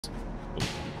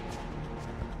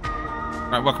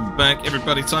Right, welcome back,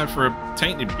 everybody. Time for a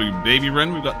Tainted Blue Baby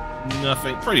run. We've got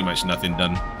nothing, pretty much nothing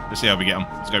done. Let's see how we get on.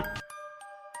 Let's go.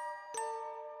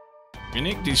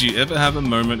 Nick, did you ever have a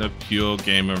moment of pure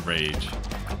gamer rage?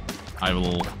 I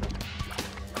will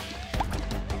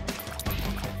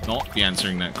not be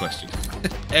answering that question.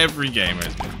 Every gamer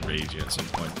has been ragey at some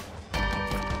point.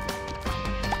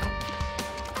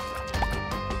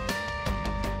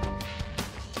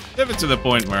 Never to the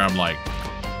point where I'm like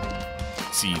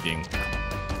seething.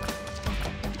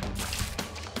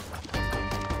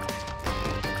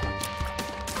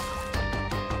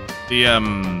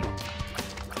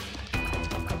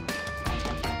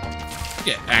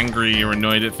 Get angry or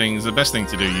annoyed at things, the best thing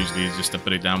to do usually is just to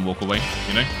put it down, walk away,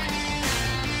 you know?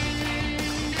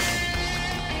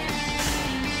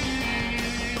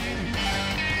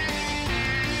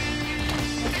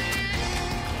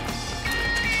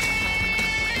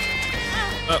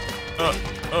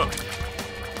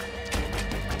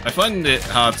 I find it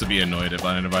hard to be annoyed at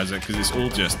Blind Advisor because it's all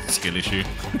just a skill issue.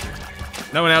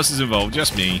 No one else is involved,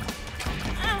 just me.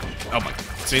 Oh my,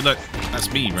 see look,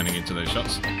 that's me running into those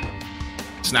shots.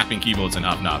 Snapping keyboards in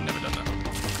half. No, I've never done that.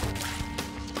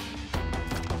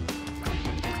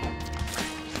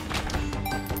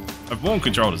 I've worn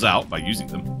controllers out by using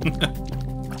them.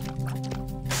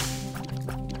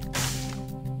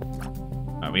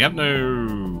 We have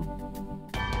no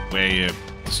way of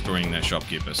destroying that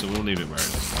shopkeeper, so we'll leave it where it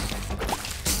is.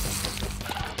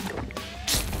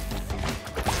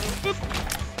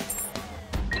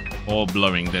 Or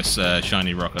blowing this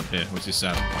shiny rock up here, which is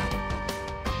sad.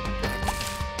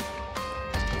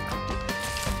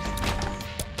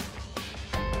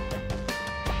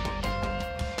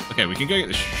 Okay, we can go get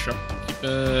the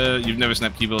shopkeeper. You've never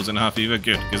snapped keyboards in half either?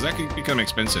 Good, because that can become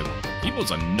expensive.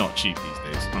 Keyboards are not cheap these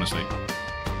days, honestly.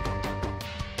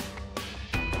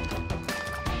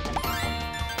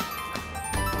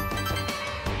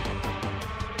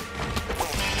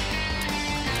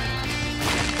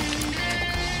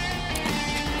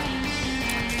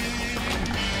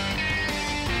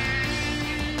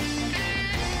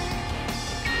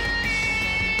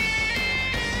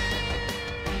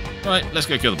 Right, let's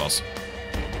go kill the boss.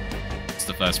 It's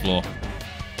the first floor.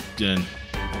 Done.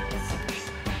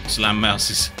 Slam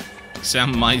mouses.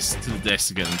 Slam mice to the desk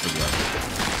to get them to work.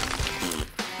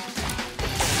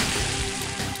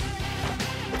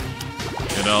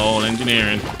 Good old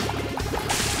engineering.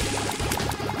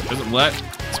 Doesn't work?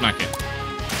 Smack it.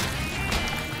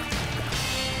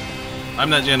 I'm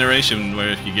that generation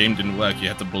where if your game didn't work, you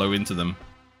had to blow into them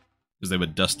because they were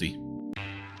dusty.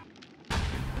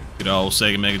 Good old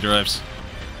Sega Mega Drives.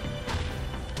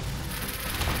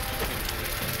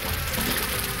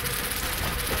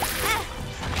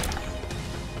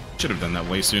 Should have done that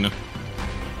way sooner.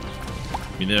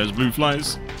 I mean, there's blue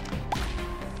flies.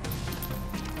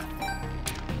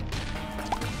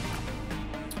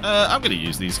 I'm gonna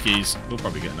use these keys. We'll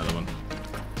probably get another one.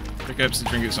 Pickups and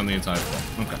trinkets on the entire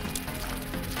floor. Okay.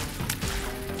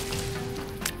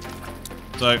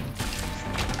 So.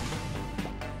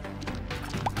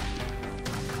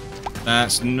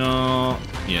 That's not...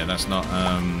 Yeah, that's not,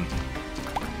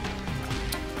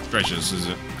 treasures, is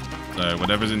it? So,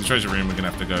 whatever's in the treasure room, we're gonna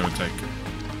have to go and take.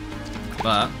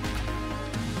 But...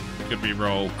 could we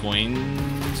roll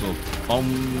coins, or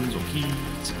bombs, or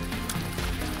keys?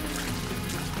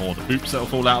 Or the poops that'll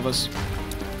fall out of us?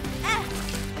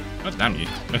 God damn you.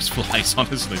 Those flies,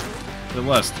 honestly. They're the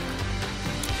worst.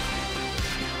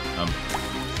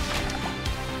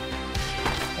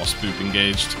 Wasp poop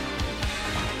engaged.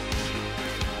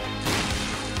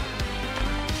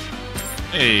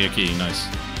 Hey, a key, nice.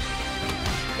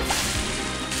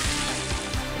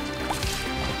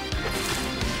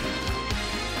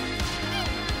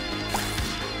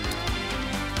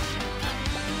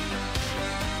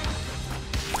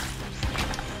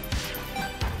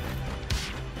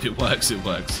 If it works, it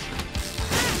works.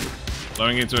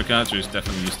 Blowing into a cartridge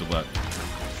definitely used to work.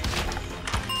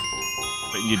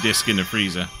 Putting your disc in the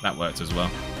freezer, that worked as well.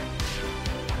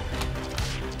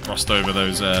 Frost over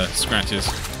those scratches.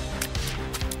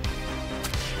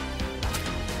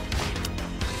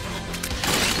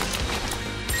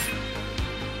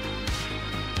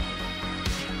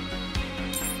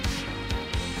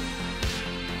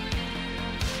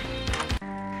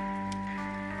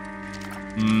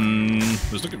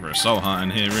 I was looking for a soul heart in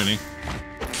here, really.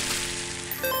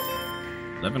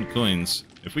 11 coins.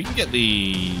 If we can get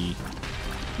the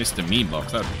Mr. Me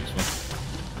box, that would be useful.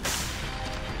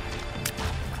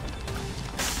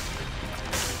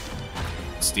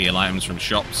 Steal items from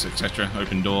shops, etc.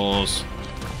 Open doors.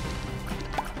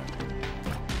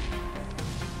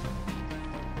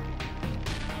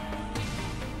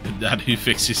 The dad who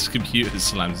fixes computers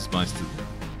slams his mice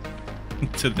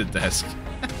to the desk.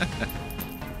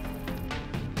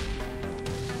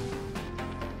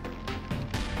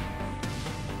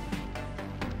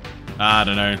 I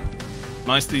don't know.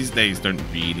 Mice these days don't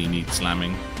really need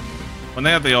slamming. When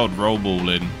they had the old roll ball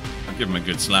in, I'd give them a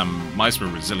good slam. Mice were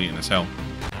resilient as hell.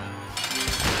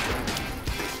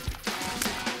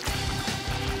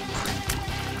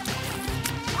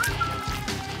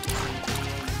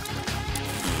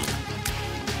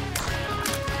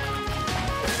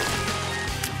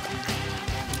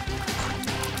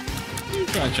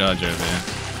 Try and charge over here.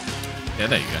 Yeah,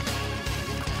 there you go.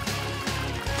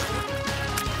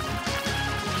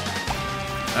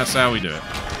 That's how we do it.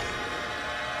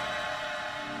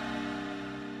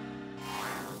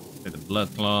 Get the blood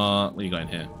clot. What you got in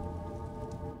here?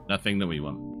 Nothing that we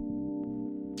want.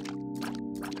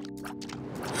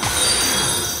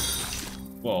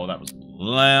 Whoa, that was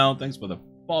loud. Thanks for the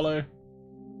follow.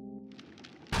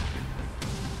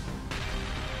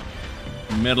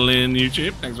 Metal in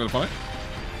YouTube. Thanks for the follow.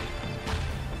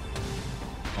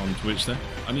 On Twitch there.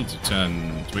 I need to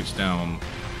turn Twitch down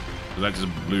because that just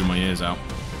blew my ears out.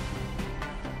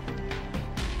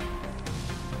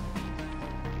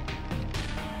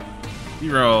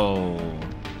 Hero.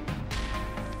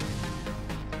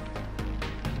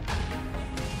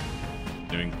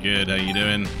 Doing good. How you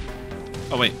doing?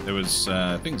 Oh wait, there was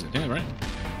things in here, right?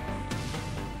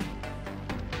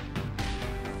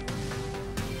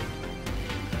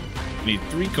 We need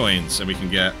 3 coins so we can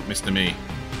get Mr. Me.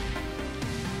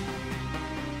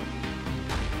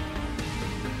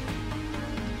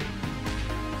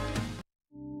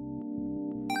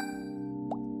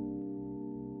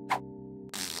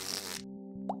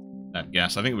 That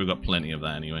gas. I think we've got plenty of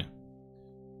that anyway.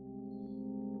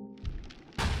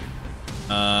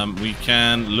 We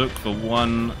can look for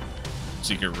one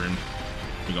secret room.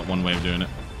 We've got one way of doing it.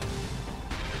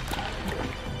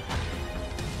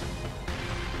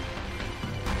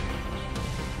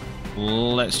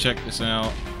 Let's check this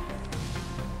out.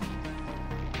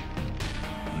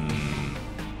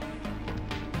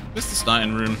 This the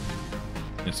starting room?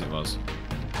 Yes, it was.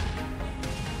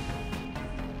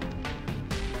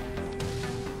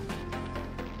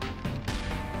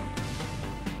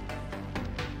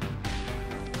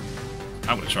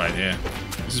 I'm gonna try it here.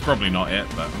 This is probably not it,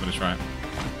 but I'm gonna try it.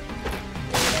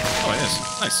 Oh, it is.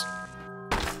 Nice.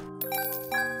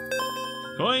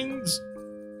 Coins.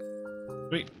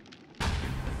 Sweet.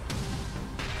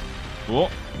 Oh,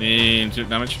 took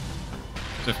damage.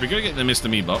 So if we go get the Mr.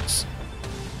 Me box.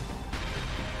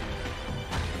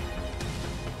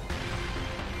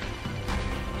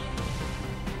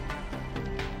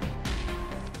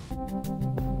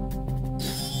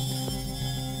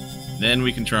 Then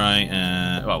we can try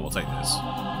well, we'll take this.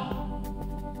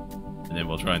 And then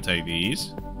we'll try and take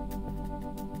these.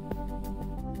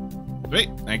 Sweet,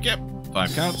 thank you.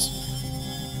 5 counts.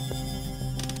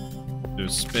 Do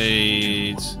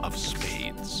spades. Of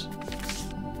spades.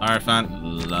 Hierophant,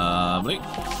 lovely.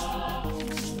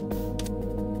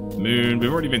 Moon,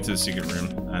 we've already been to the secret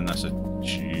room, and that's a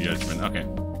judgment. Okay.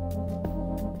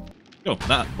 Cool,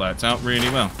 that worked out really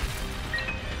well.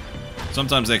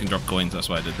 Sometimes they can drop coins, that's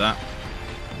why I did that.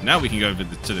 Now we can go over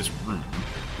to this room.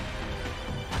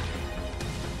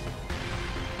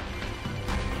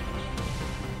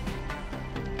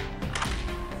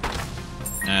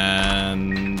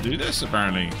 And do this,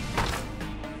 apparently.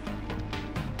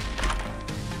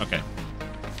 Okay.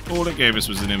 All it gave us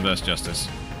was an inverse justice.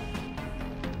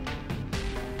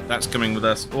 That's coming with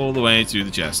us all the way to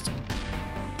the chest.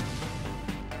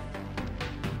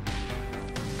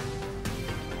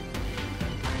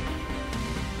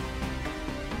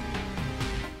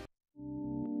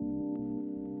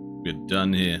 We're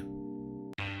done here.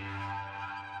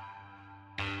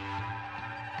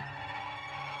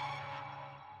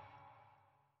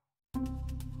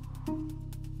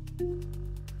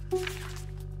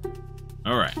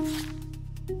 All right.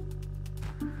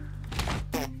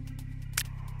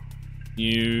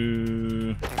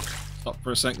 You stop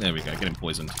for a sec. There we go. Getting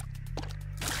poisoned.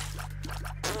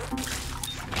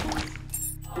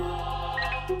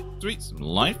 Sweet, some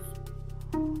life.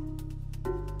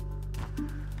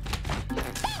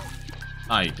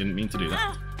 I didn't mean to do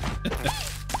that.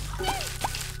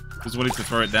 Just wanted to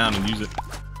throw it down and use it.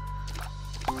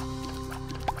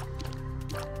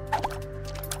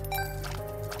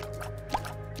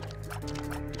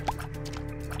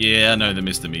 Yeah, I know that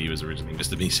Mr. Me was originally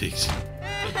Mr. Me 6.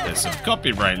 There's some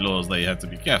copyright laws that you have to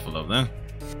be careful of, though.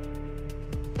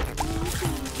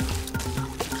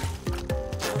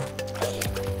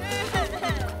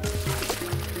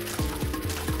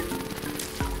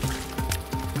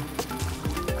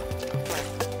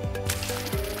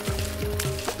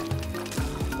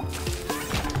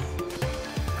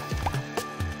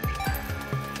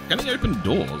 Can he open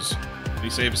doors? Did he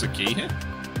save us a key here?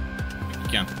 I think he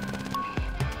can.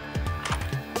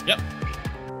 Yep.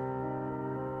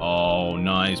 Oh,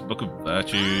 nice. Book of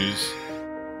Virtues.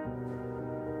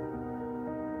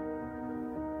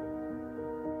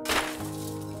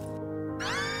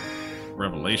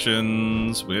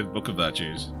 Revelations with Book of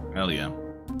Virtues. Hell yeah.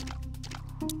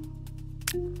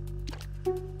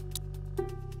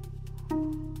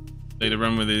 Played a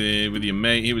run with your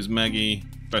mate. He was Maggie.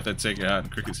 Both had to take it out in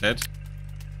Cricket's head.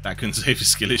 That couldn't save a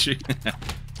skill issue.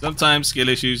 Sometimes skill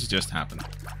issues just happen.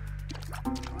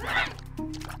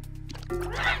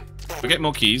 If I get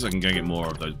more keys, I can go get more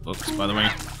of those books, by the way,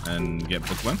 and get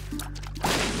book 1.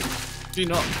 Do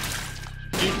not.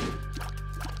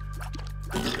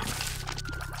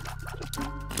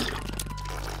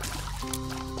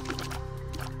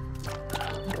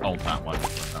 Hold that one.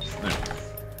 There.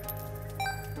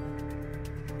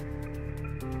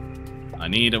 I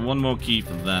need one more key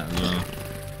for that as well.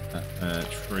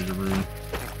 That treasure room.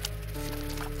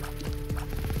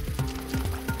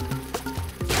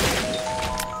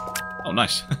 Oh,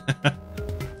 nice.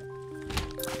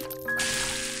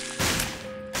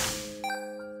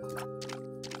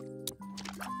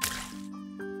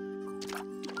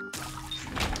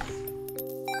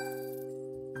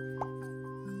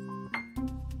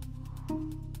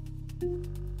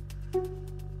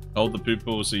 Hold the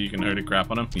poople so you can holy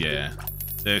crap on them. Yeah,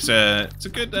 it's a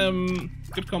good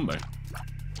good combo.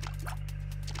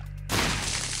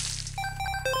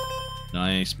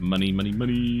 Nice money, money,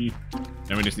 money.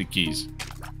 Now we just need keys.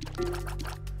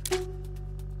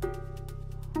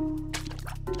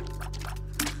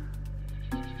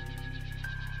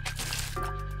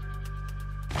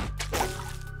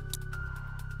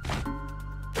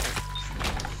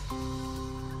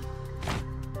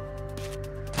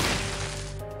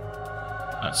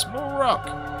 A small rock.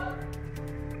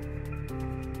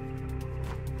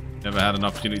 Never had an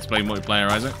opportunity to play multiplayer,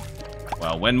 Isaac?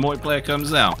 Well, when multiplayer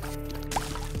comes out,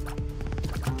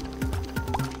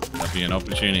 that'll be an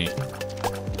opportunity.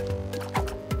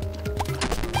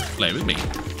 Play with me.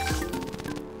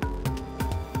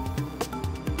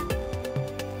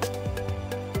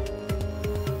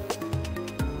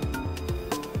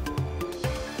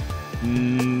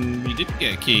 You didn't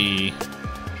get a key.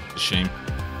 It's a shame.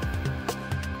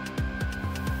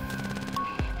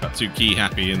 Got 2 key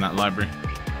happy in that library.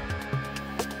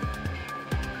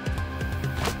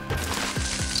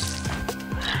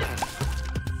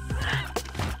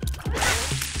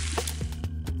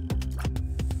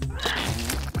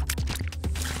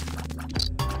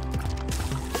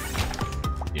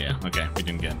 Yeah, okay, we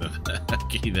didn't get the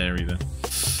key there either.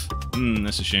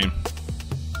 That's a shame.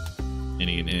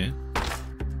 Any in here?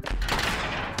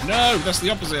 No, that's the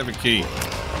opposite of a key.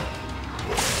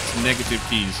 It's negative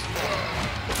keys.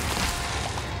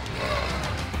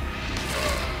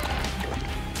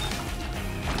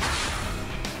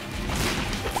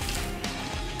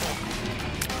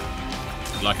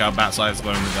 Like how Batside's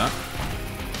glowing in the dark.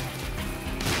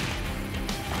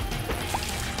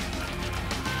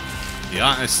 The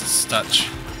artist's touch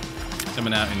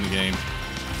coming out in the game.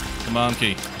 Come on,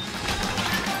 key.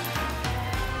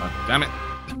 Oh, damn it.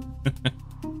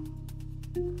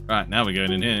 Right, now we're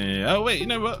going in here. Oh, wait, you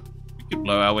know what? We could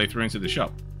blow our way through into the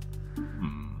shop.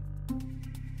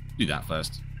 Do that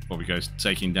first before we go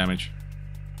taking damage.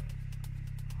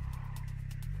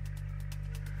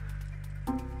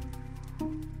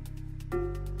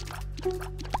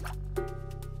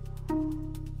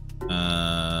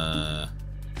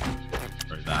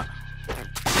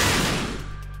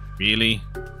 Really?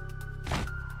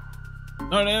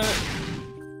 No, no, no.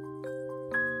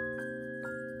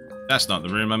 That's not the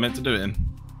room I meant to do it in.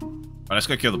 Right, let's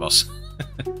go kill the boss.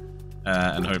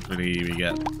 And hopefully we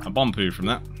get a bomb poo from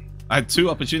that. I had 2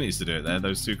 opportunities to do it there,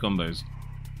 those 2 combos.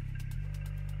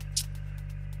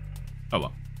 Oh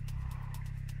well.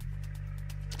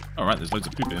 Alright, there's loads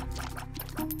of poop here.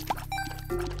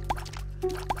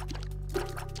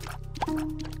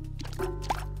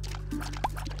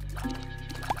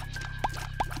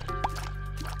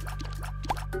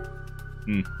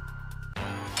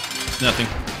 Nothing.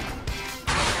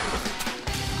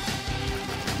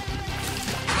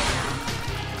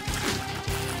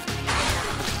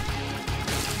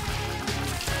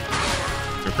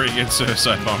 We're pretty good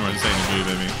suicide bomber and Tainted Blue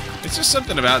Baby. It's just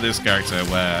something about this character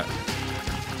where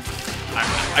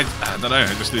I don't know,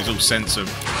 I just lose all sense of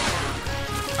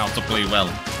how to play well.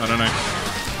 I don't know.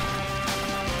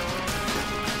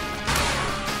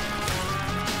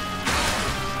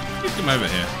 You come over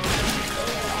here.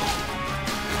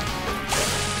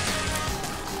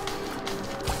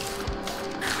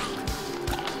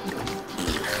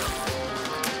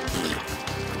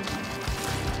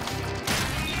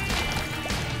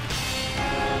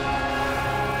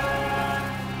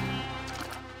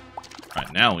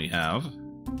 Now we have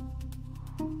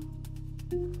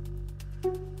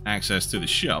access to the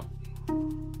shop.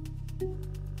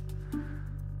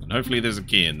 And hopefully there's a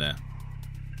key in there.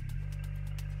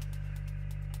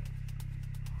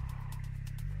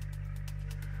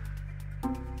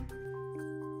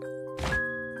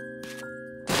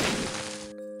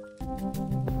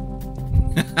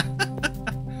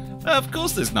 Of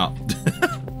course there's not.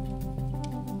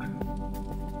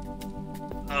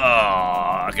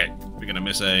 Oh, okay. We're gonna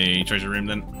miss a treasure room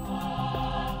then.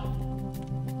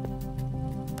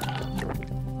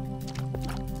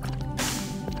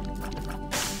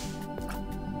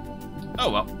 Oh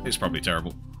well, it's probably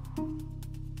terrible.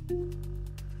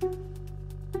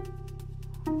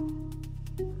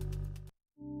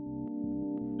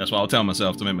 That's what I'll tell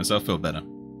myself to make myself feel better.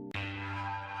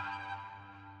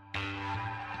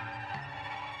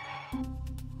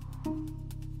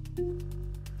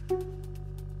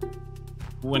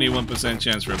 21%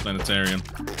 chance for a planetarium.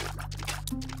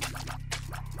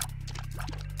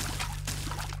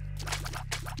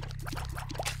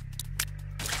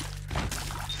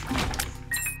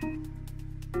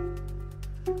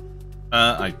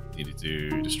 I needed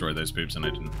to destroy those poops and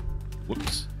I didn't.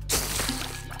 Whoops.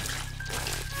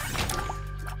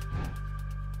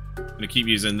 I'm gonna keep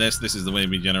using this. This is the way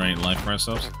we generate life for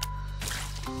ourselves.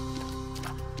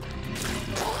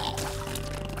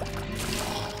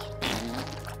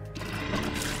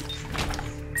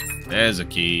 There's a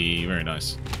key. Very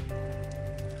nice.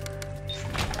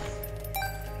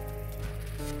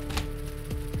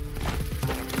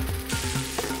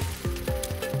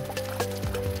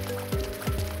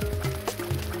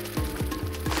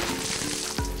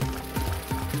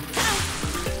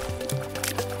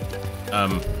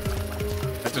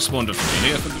 I just spawned a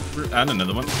familiar for the, and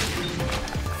another one.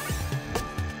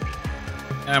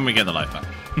 And we get the life back.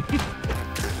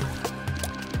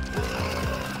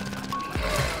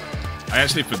 I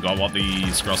actually forgot what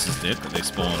these crosses did, but they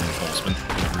spawn horsemen in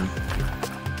the room.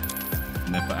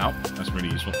 And they're put out. That's really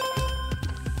useful.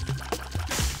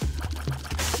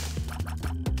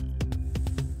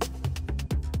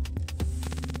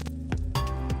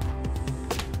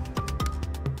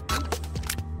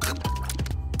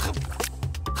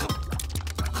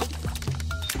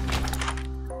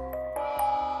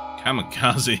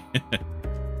 Kamikaze.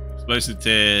 Explosive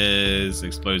tears.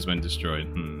 Explodes when destroyed.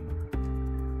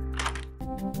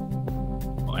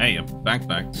 Oh, hey, a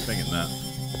backpack. Taking that.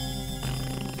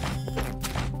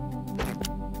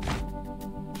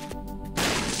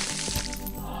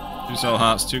 Two soul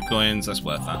hearts, 2 coins. That's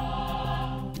worth that.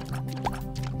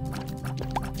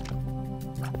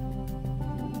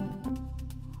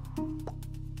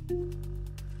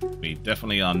 We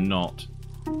definitely are not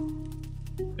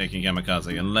taking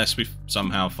Kamikaze unless we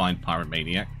somehow find Pirate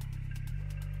Maniac.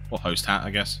 Or Host Hat,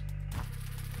 I guess.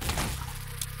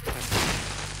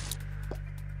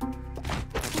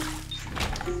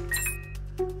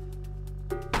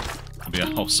 It'll be a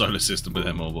whole solar system with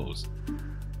them balls.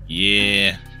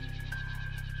 Yeah.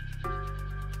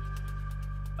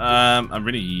 I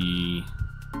really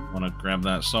want to grab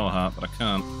that soul heart, but I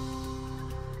can't.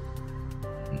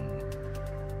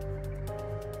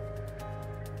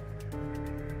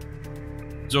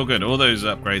 It's all good. All those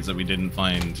upgrades that we didn't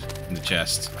find in the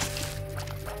chest.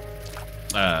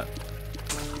 That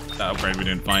upgrade we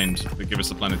didn't find that give us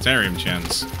the planetarium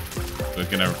chance. We're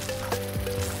gonna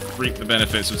reap the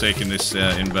benefits of taking this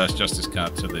inverse justice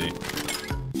card to the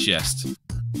chest.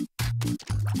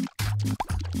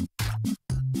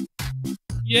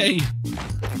 Yay!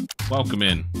 Welcome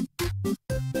in.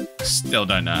 Still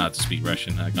don't know how to speak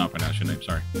Russian. I can't pronounce your name,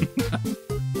 sorry.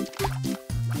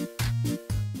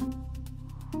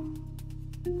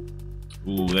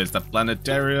 Ooh, there's the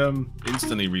planetarium.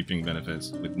 Instantly reaping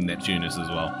benefits with Neptunus as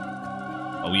well.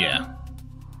 Oh yeah.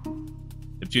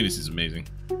 Neptunus is amazing.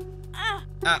 Ah,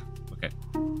 okay.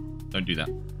 Don't do that.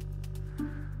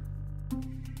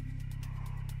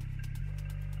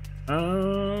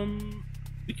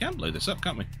 We can blow this up,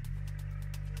 can't we?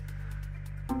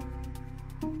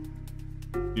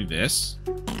 Do this.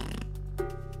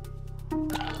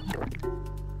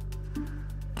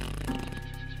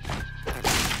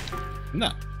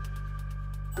 No.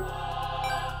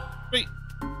 Wait.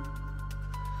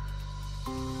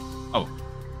 Oh.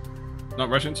 Not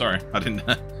Russian? Sorry. I didn't...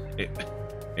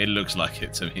 It looks like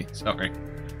it to me. Sorry.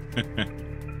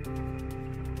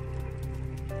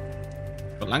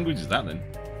 What language is that then?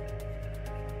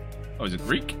 Oh, is it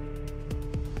Greek?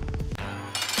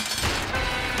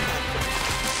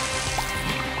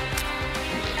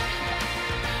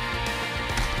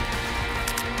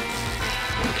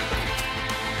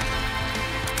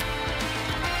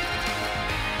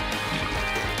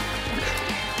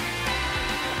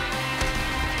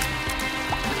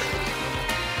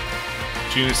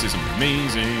 Neptunus is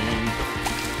amazing.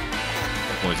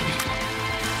 Poison.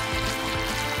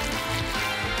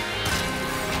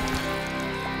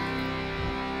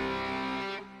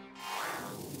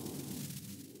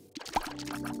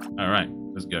 Alright,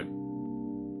 let's go.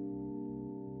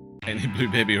 Tainted Blue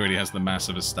Baby already has the mass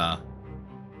of a star.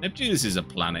 Neptunus is a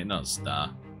planet, not a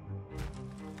star.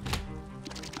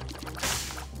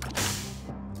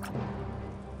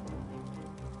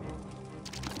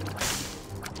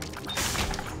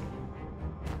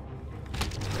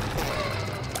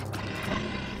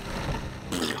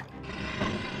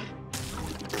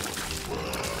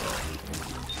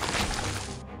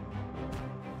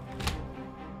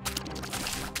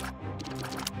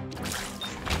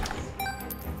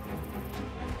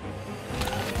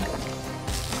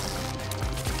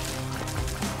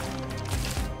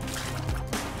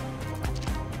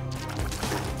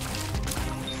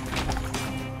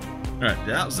 Alright,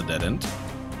 that was a dead end.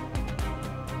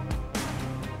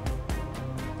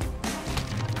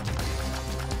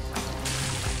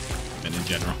 And in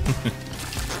general.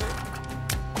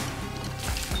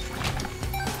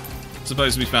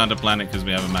 Suppose we found a planet because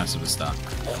we have a massive star.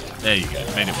 There you go,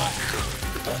 made it work.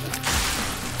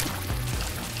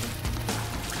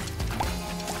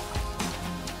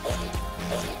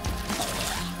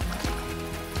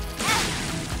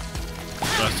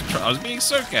 I was being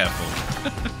so careful.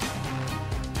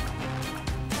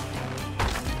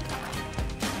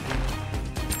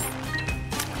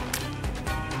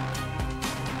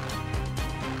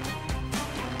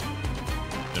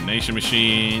 Donation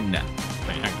machine. Nah.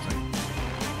 Wait, hang on a second.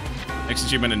 Next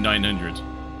achievement at 900.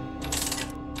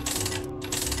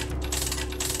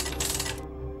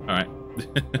 Alright.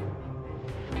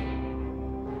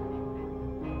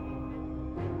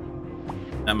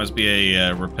 That must be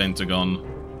a Repentagon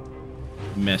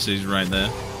message right there.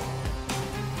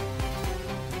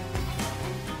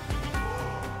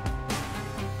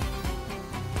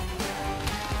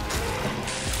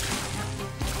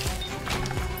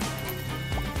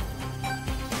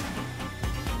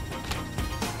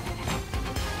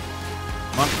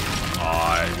 Come on. Oh,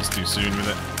 I was too soon with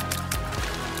it.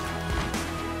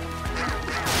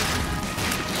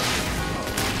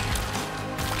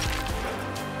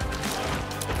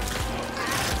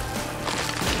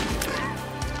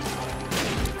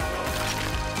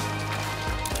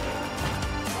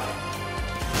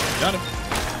 Got him.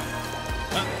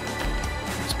 Ah.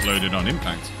 Exploded on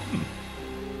impact.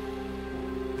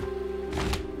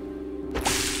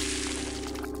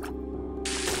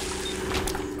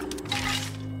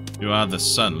 You are the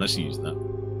sun. Let's use that.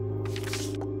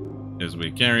 Because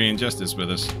we're carrying justice with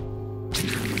us.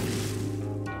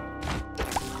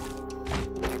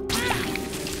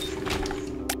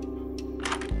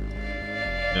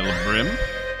 Little brim.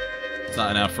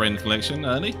 Starting our friend collection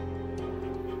early.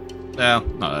 Well,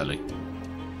 not early.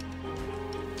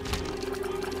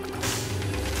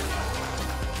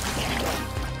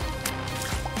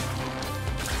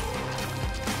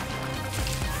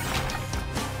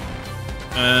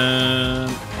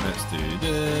 Let's do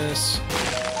this.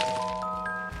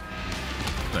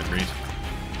 Agreed.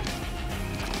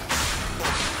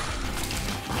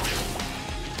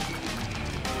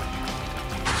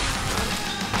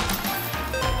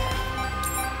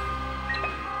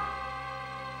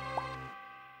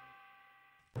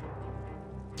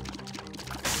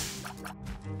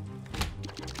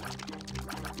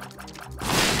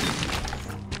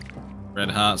 Red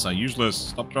hearts are useless.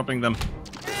 Stop dropping them.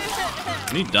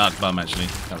 I need Dark Bum, actually.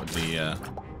 That would be a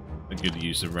good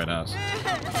use of red hearts.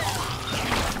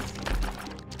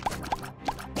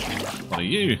 What are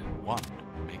you? One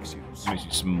makes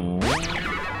you small.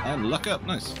 And luck up.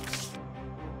 Nice.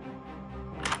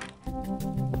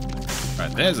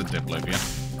 Right, there's a diplopia.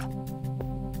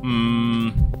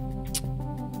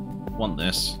 Want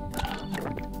this.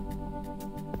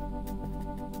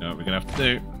 You know what we're gonna have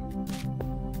to do?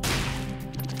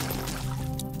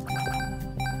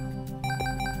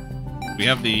 We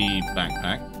have the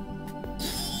backpack.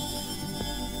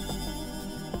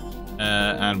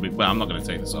 And well, I'm not going to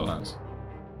take the soul house.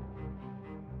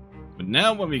 But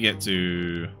now when we get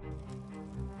to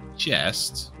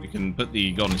chest, we can put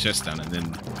the golden chest down and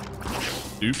then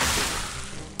dupe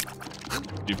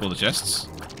all the chests.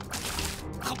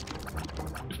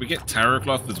 If we get tarot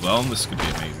cloth as well, this could be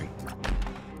amazing.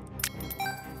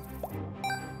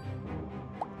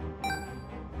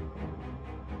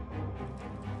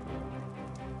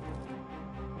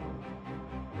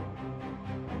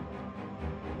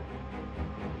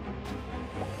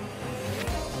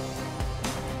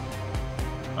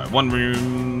 One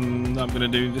room, I'm going to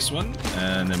do this one,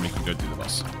 and then we can go do the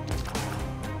boss.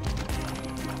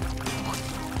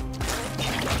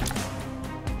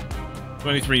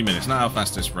 23 minutes, not our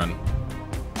fastest run.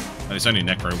 And it's only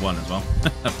Necro 1 as well.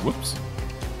 Whoops.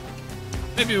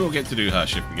 Maybe we'll get to do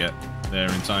Hush if we get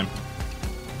there in time.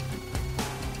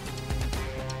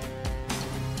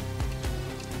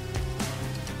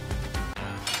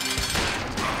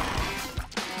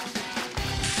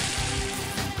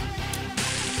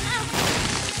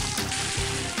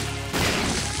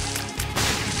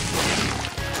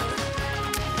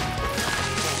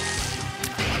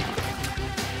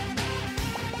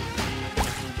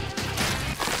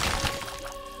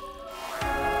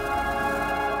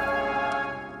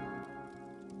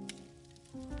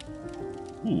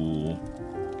 Ooh.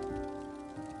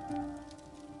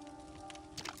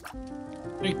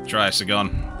 Hey,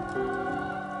 Trisagon.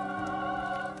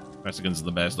 Trisagon's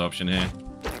the best option here.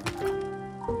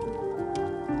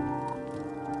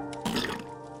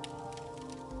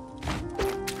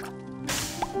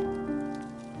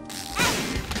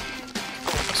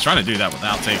 I was trying to do that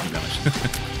without taking damage.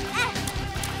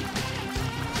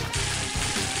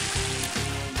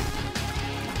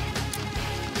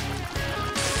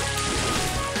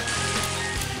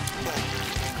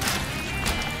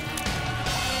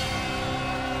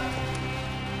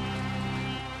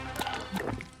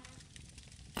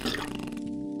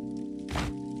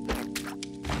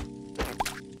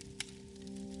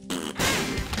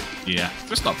 Yeah,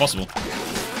 just not possible.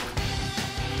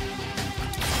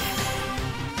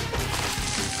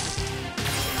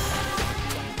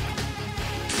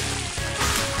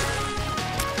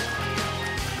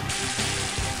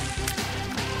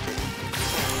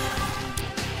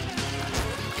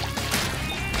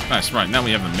 Nice, right, now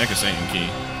we have a Mega Satan key.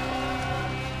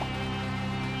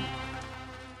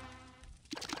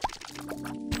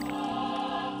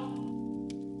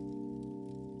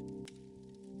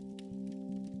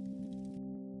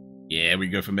 Yeah, we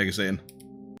go for Mega Satan.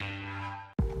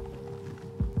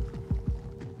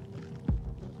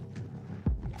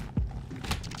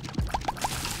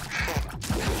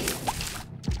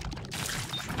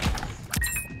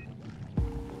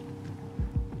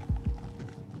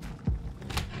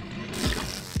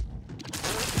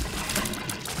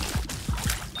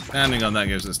 Standing on that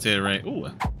gives us tier rate. Ooh,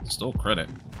 store credit.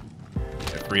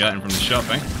 Get a free item from the shop,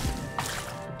 eh?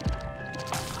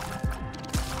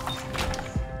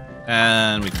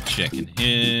 And we can check in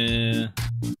here.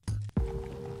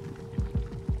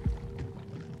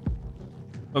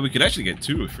 Well, we could actually get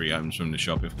 2 free items from the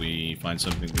shop if we find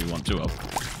something we want 2 of.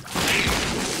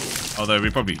 Although I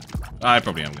probably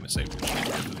am going to save the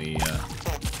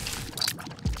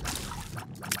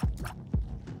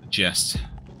chest.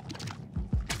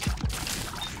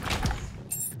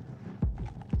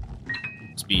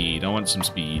 Speed. I want some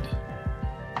speed.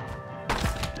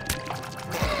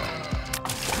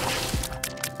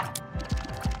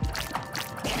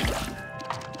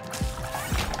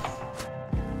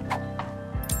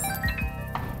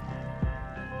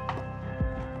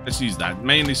 Let's use that,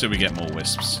 mainly so we get more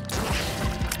wisps.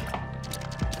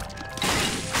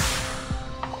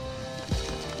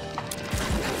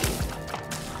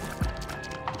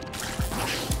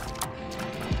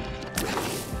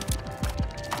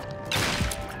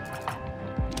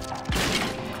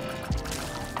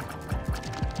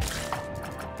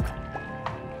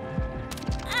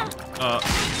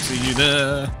 See you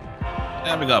there.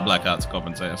 Yeah, we got a blackout to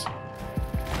compensate us.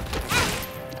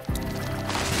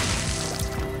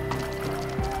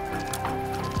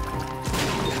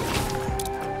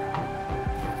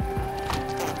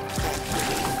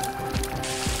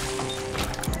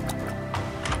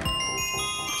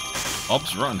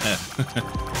 Bob's Rotten Head.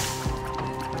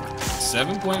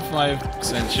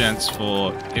 7.5% chance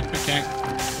for Ipecac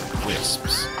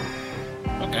Wisps.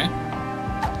 Okay.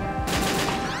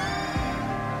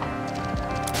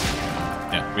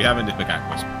 Yeah, we have an Ipecac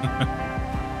Wisp.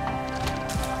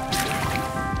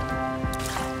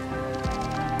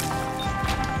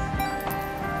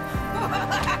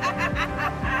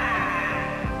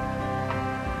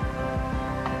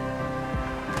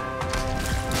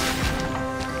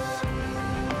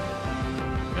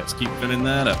 Let's keep filling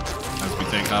that up. As we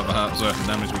take half a heart's worth of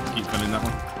damage, we can keep filling that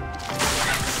one.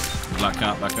 Black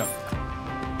card back up.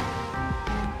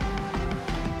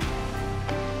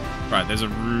 Right, there's a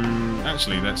room.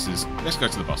 Actually, let's go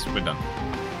to the boss. We're done.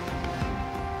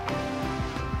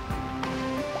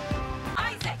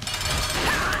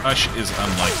 Hush is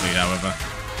unlikely, however.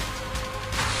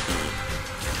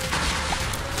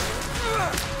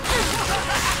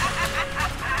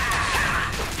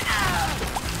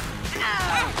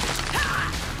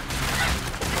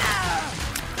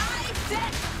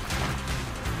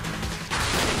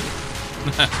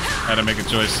 Had to make a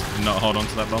choice and not hold on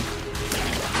to that bomb.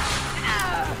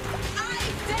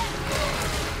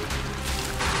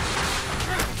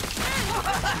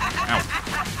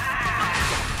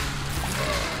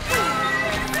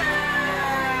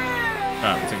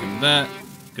 that,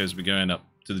 because we're going up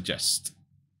to the chest.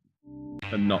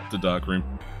 And not the dark room.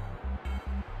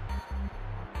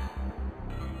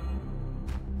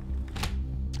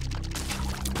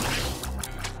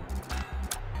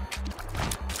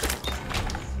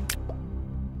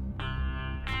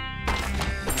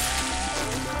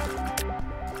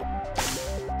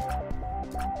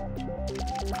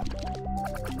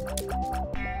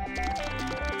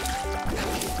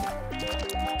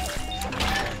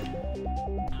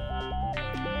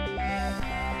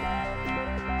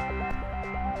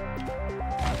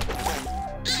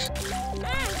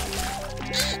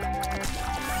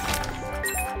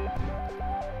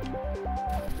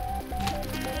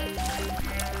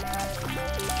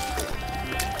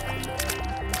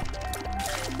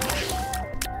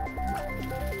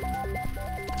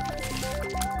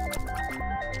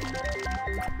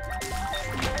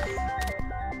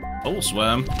 Pulse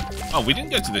worm. Oh, we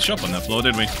didn't go to the shop on that floor,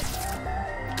 did we?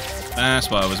 That's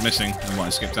what I was missing and what I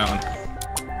skipped out on.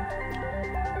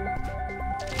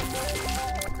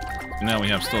 Now we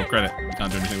have store credit. We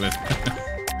can't do anything with.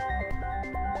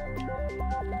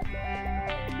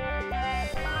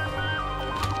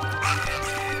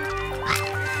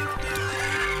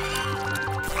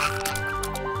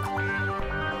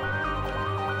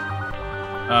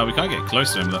 We can't get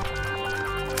close to him, look.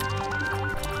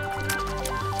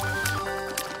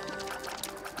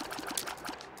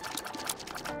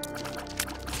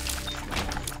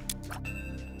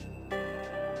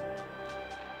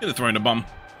 Could have thrown a bomb.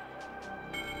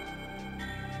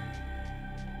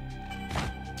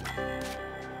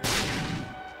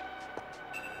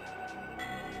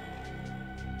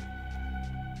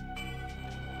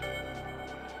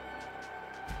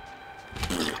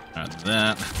 And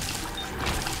that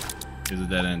is a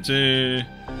dead end too.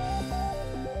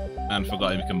 And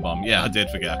forgot you can bomb. Yeah, I did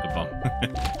forget I could bomb.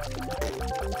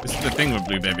 This is the thing with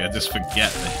Blue Baby, I just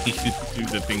forget that he can do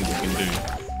the things he can do.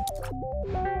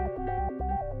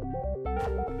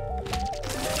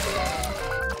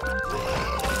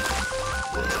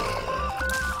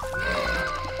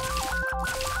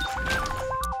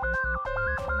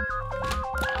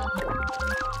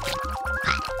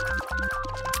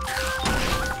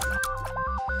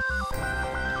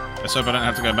 Let's hope I don't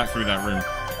have to go back through that room.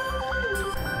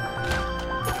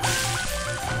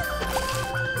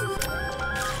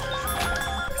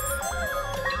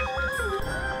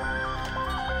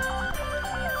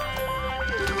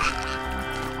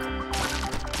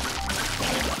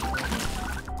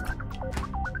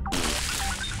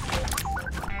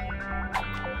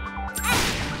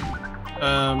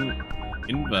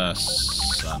 Inverse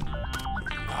sun.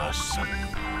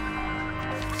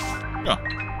 Go.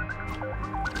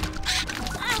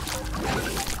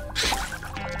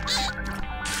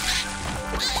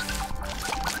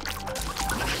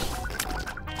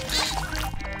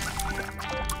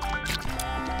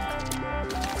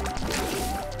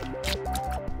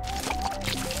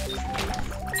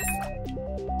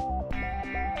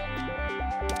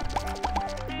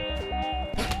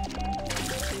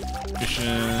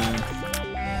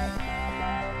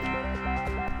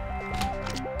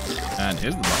 And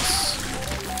here's the boss.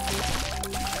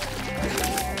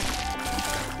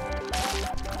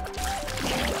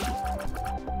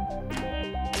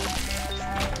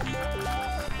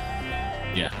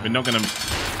 Yeah, we're not gonna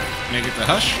make it to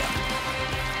Hush,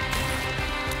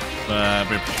 but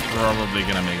we're probably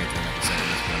gonna make it to the next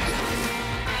second.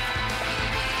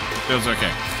 Feels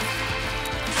okay.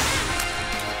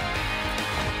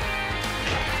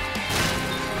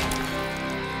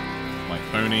 White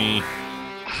pony.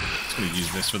 Just gonna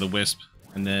use this for the wisp,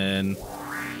 and then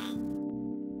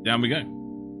down we go.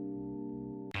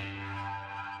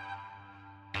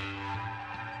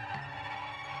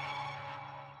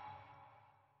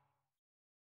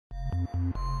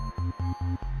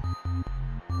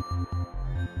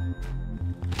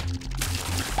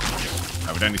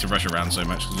 Oh, we don't need to rush around so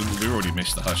much because we already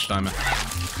missed the Hush timer.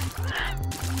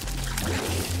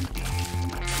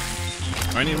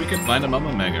 Only we can find a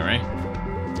Mama Mega, eh?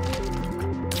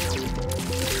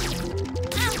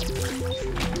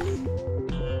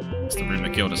 Room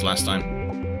that killed us last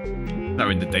time. No,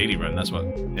 in the daily run, that's what,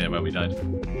 yeah, where we died.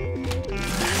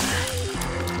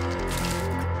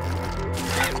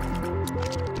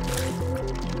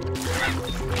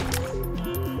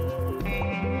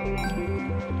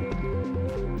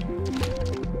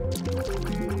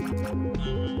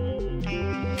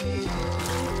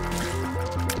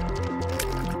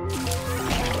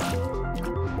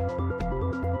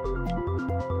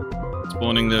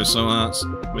 Spawning those soul hearts.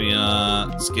 We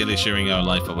are skill issuing our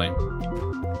life away.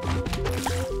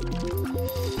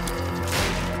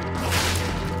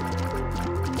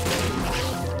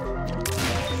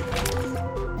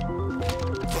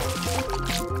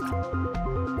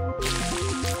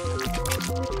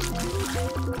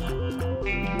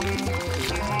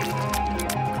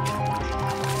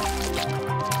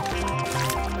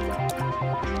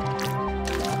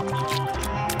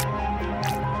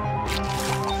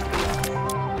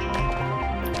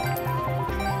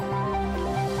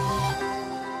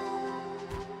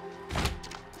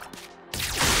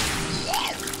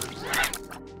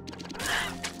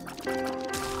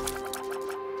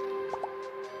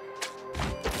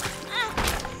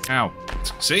 Ow.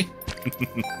 See?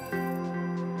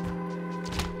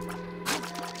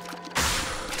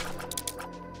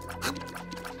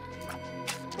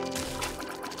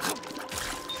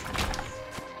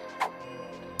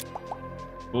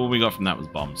 All we got from that was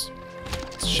bombs.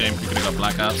 It's a shame we could have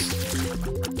got blackouts.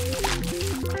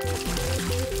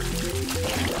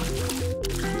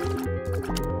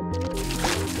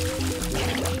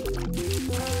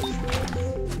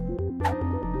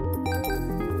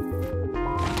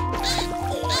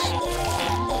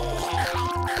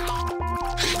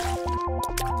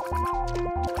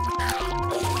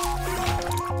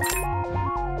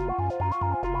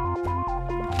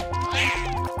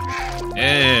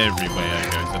 Every way I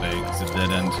go today is a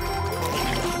dead end.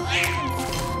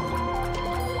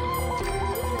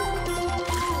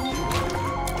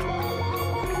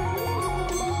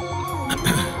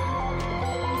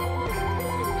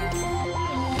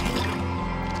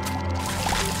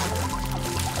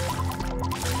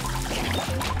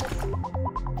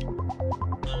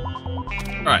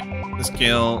 Alright, let's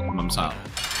kill Mum's Heart.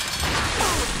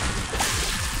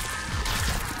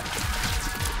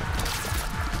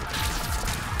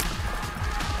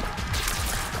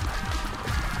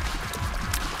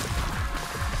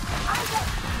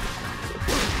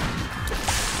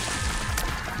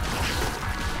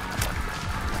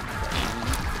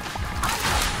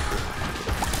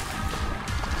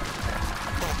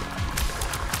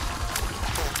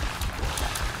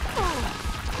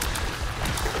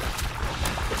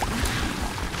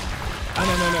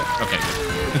 No. Okay,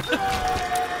 good.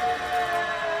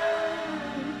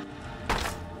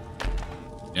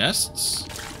 Yes?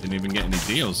 Didn't even get any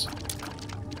deals.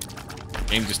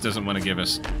 Game just doesn't want to give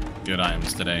us good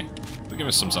items today. But give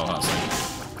us some soul hearts.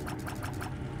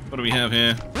 What do we have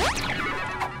here?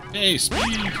 Hey,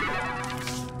 speed!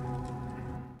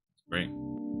 Great.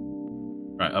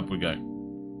 Right, up we go.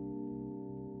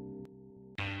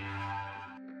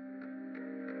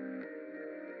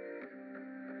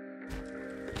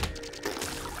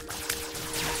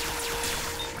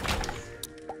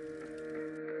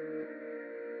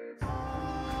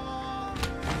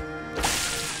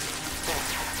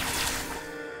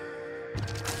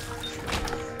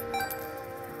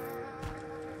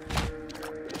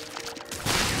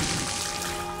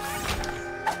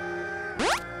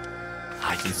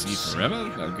 I can see forever.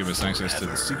 That'll give us access to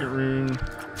the secret room.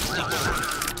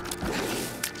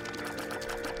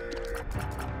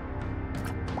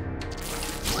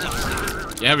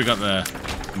 Yeah, we got the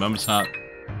Mum's Heart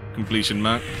completion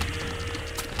mark.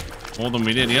 More than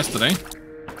we did yesterday.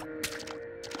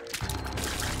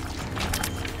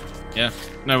 Yeah.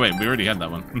 No, wait, we already had that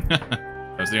one.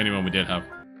 That's the only one we did have.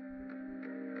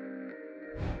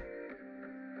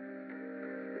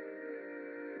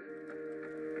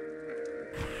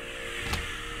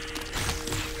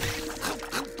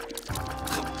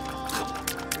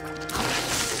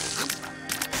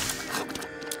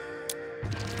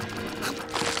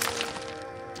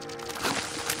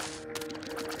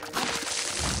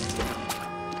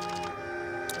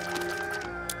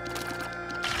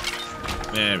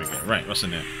 There we go. Right, what's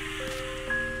in there?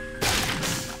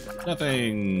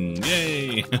 Nothing!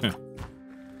 Yay! Oh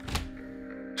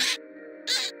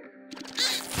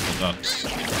god.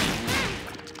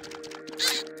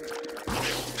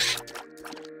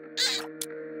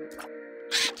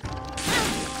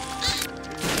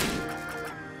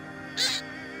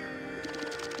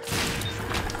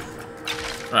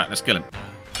 Right, let's kill him.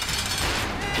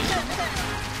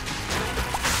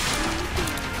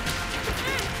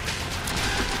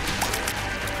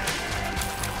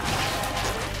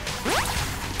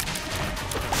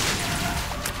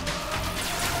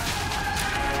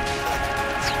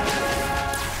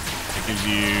 Gives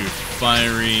you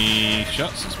fiery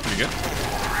shots, that's pretty good.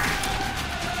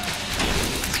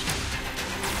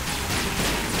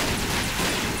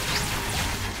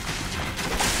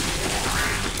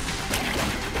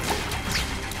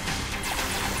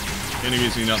 The only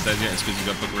reason you're not dead yet is because you've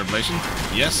got Book of Revelation?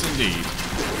 Yes, indeed.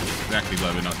 Exactly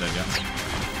why we're not dead yet.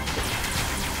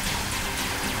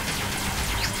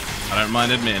 I don't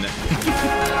mind admitting it.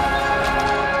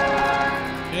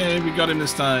 Yay, we got him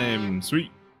this time.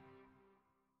 Sweet.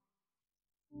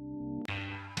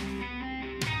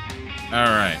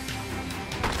 Alright.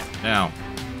 Now,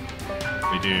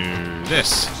 we do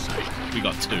this. We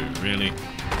got two, really.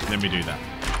 Then we do that.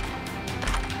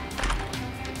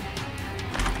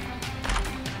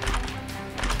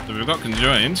 So we've got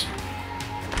conjoined.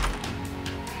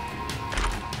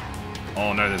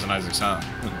 Oh no, there's an Isaac's heart.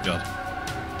 Oh god.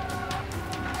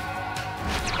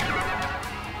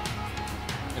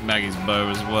 And Maggie's bow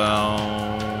as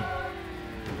well.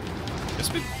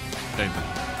 Yes, we... Okay.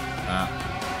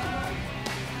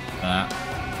 That.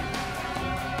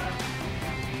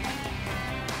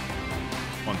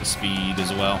 Want the speed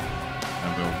as well.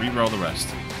 And we'll re-roll the rest.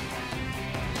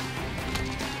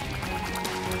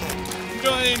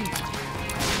 Joined!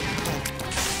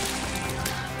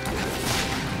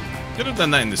 Could have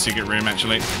done that in the secret room,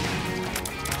 actually.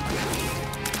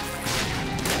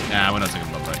 Nah, we're not taking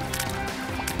a blood break.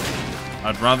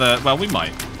 I'd rather... Well, we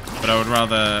might. But I would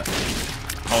rather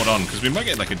hold on, because we might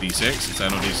get like a D6.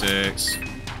 Eternal D6.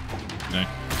 No.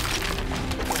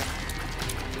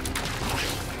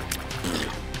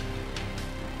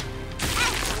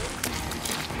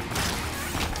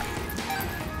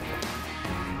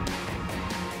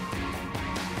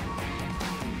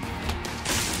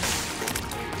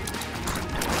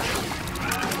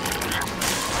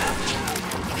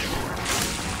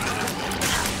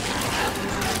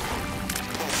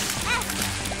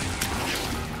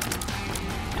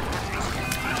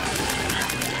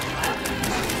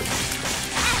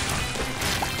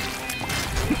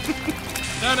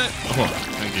 Done it! Oh,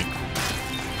 thank you.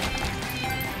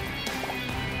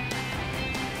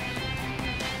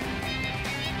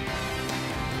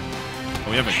 Oh,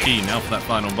 we have a key now for that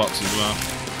final box as well.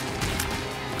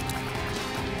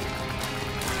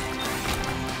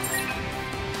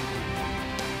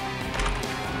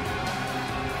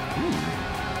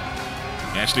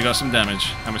 Ooh. We actually got some damage.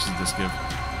 How much did this give?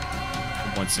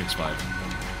 1.65.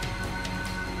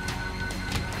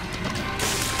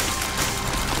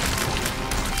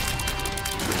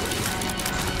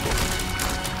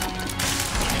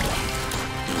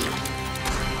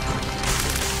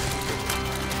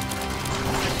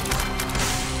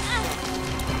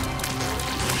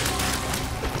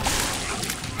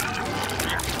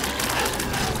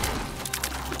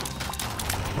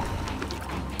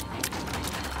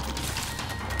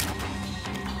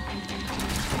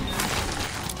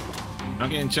 Not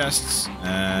getting chests,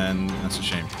 and that's a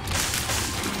shame.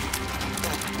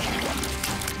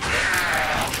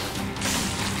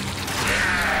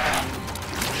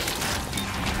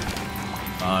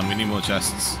 We need more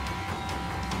chests.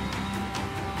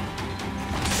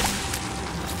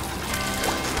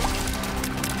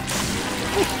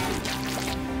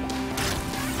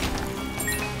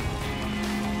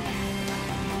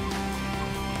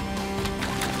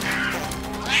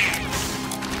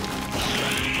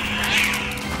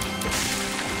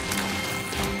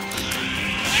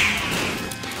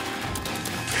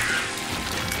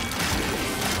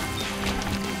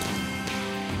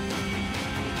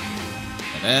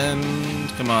 And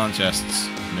come on, chests.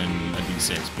 And then a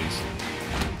D6, please.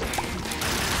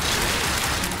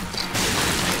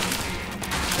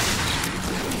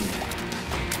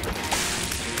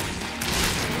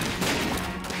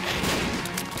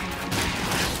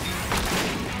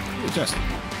 Ooh, chest.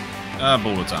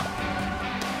 Ball of time.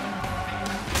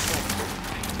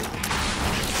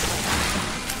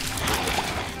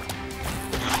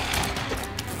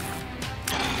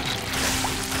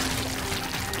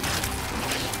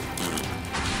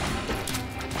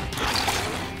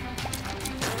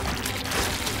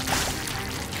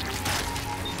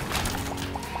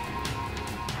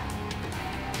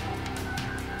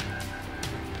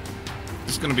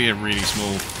 It's going to be a really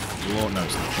small floor. No,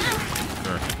 it's not.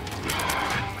 Perfect.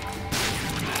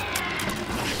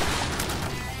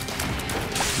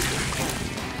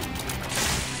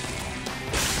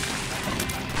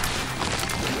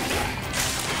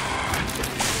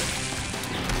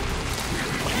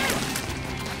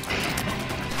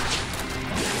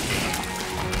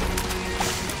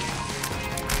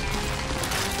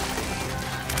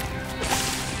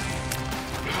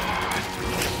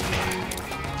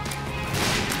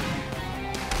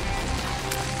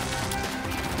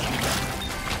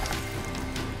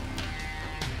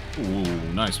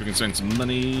 Ooh, nice. We can spend some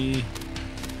money.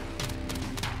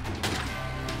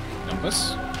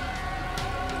 Compass.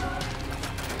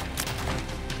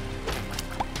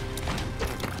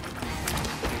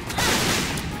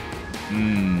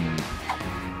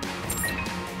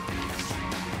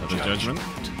 Another judgment.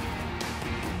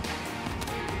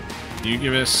 You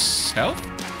give us health?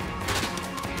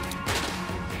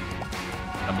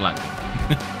 A black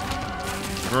one.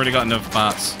 We've already got enough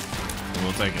parts.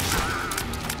 We'll take it.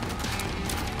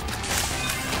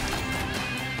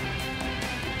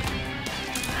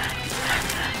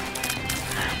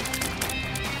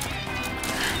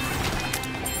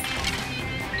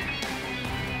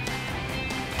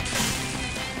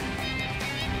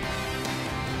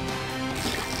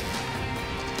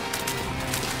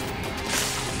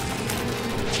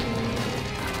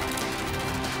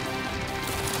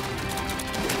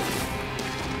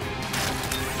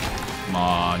 Come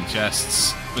on,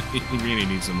 chests. We really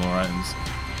need some more items.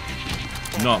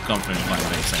 Not confident in playing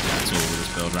base at all with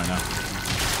this build right now.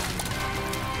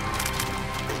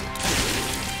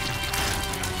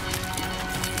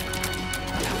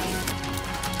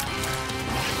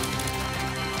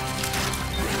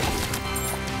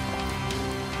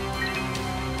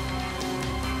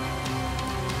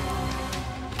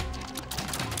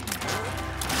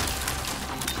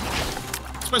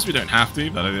 I suppose we don't have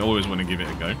to, but I always want to give it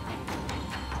a go.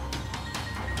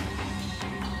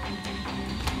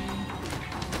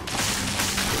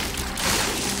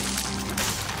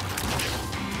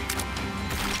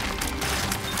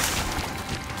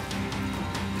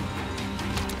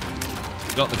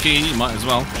 Got the key, might as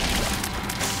well.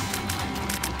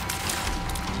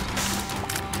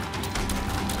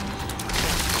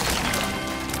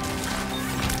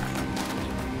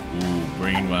 Ooh,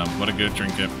 green worm. What a good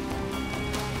trinket.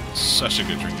 Such a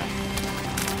good trinket.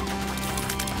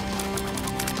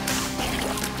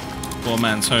 Poor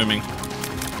man's homing.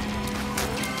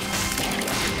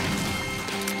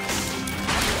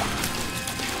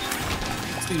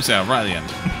 Steve's out right at the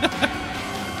end.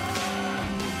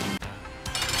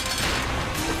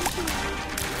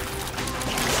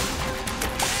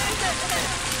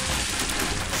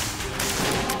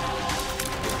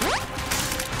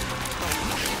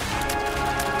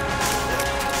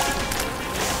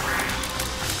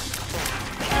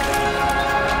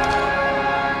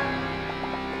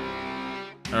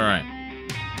 Alright.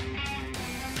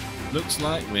 Looks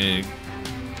like we're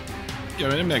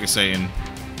going to Mega Satan.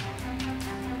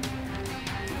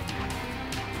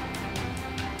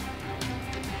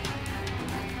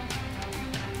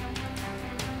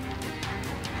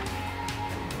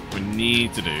 What we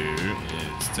need to do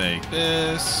is take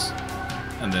this,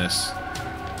 and this,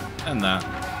 and that.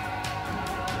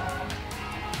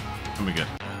 And we're good.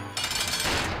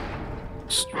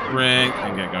 Strength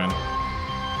and get going.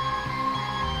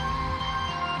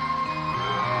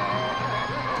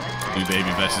 Blue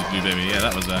Baby versus Blue Baby. Yeah,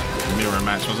 that was a mirror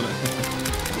match, wasn't it?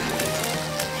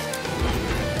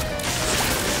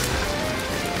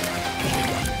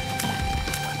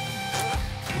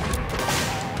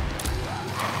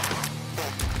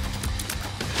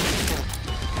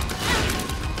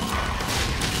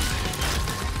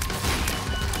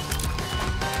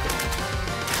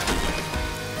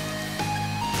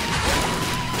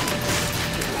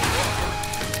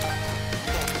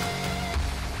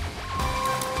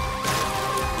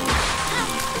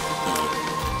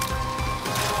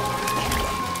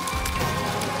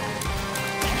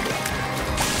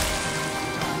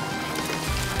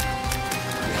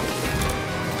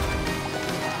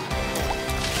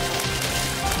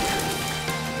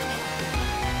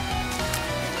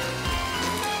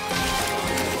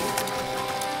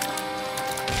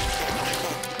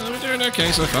 We're doing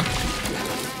okay so far. I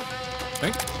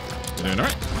think we're doing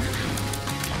alright.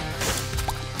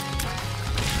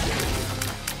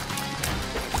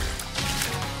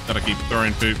 Gotta keep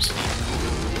throwing poops.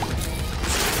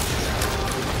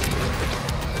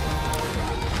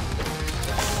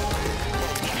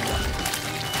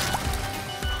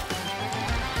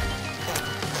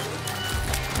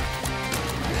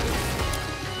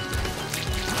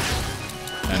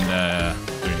 And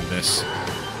doing this.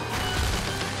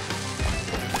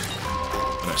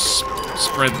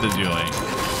 Spread the joy.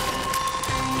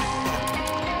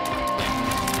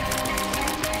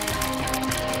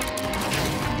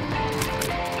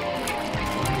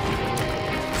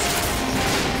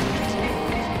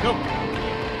 Go.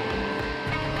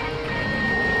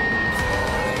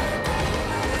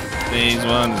 Phase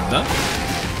 1 is done.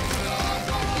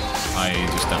 I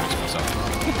just damaged myself.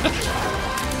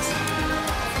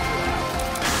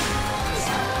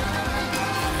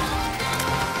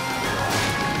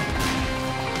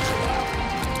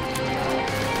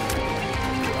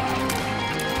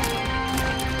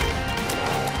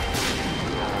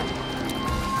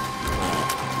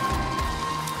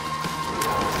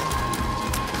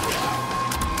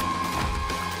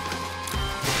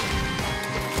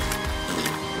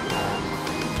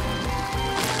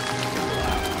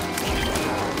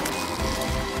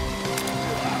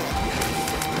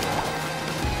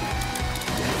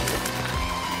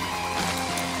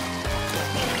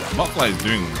 Botfly is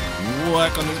doing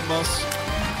work on this boss.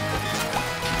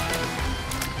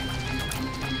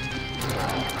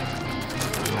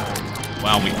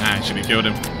 Wow, we actually killed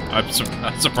him. I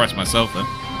surprised myself then.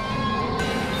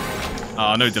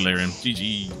 Oh, no delirium.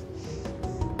 GG.